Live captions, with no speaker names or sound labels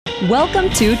Welcome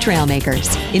to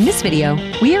Trailmakers. In this video,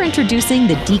 we are introducing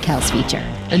the Decals feature,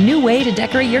 a new way to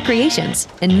decorate your creations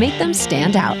and make them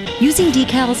stand out. Using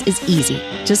decals is easy.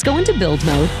 Just go into build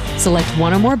mode, select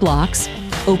one or more blocks,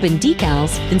 open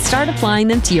decals, and start applying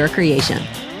them to your creation.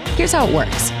 Here's how it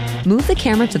works. Move the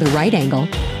camera to the right angle,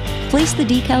 place the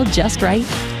decal just right,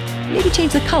 maybe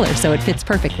change the color so it fits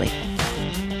perfectly.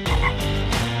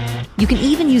 You can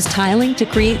even use tiling to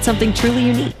create something truly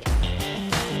unique.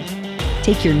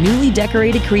 Take your newly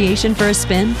decorated creation for a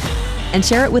spin and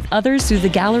share it with others through the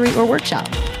gallery or workshop.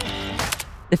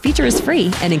 The feature is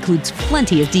free and includes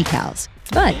plenty of decals,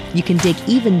 but you can dig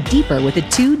even deeper with the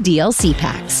two DLC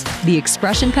packs, the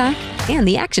Expression Pack and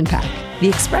the Action Pack. The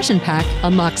Expression Pack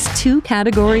unlocks two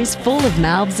categories full of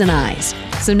mouths and eyes,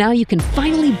 so now you can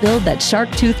finally build that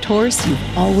shark-toothed horse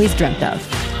you've always dreamt of.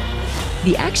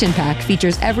 The Action Pack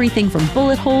features everything from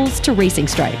bullet holes to racing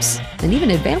stripes, and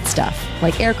even advanced stuff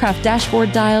like aircraft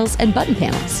dashboard dials and button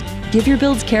panels. Give your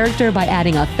build's character by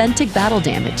adding authentic battle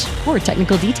damage or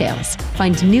technical details.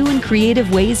 Find new and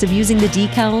creative ways of using the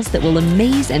decals that will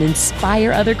amaze and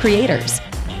inspire other creators.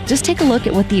 Just take a look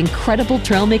at what the incredible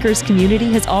Trailmakers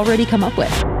community has already come up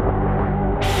with.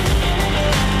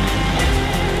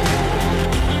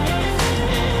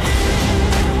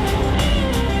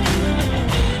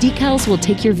 Decals will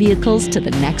take your vehicles to the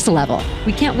next level.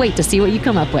 We can't wait to see what you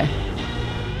come up with.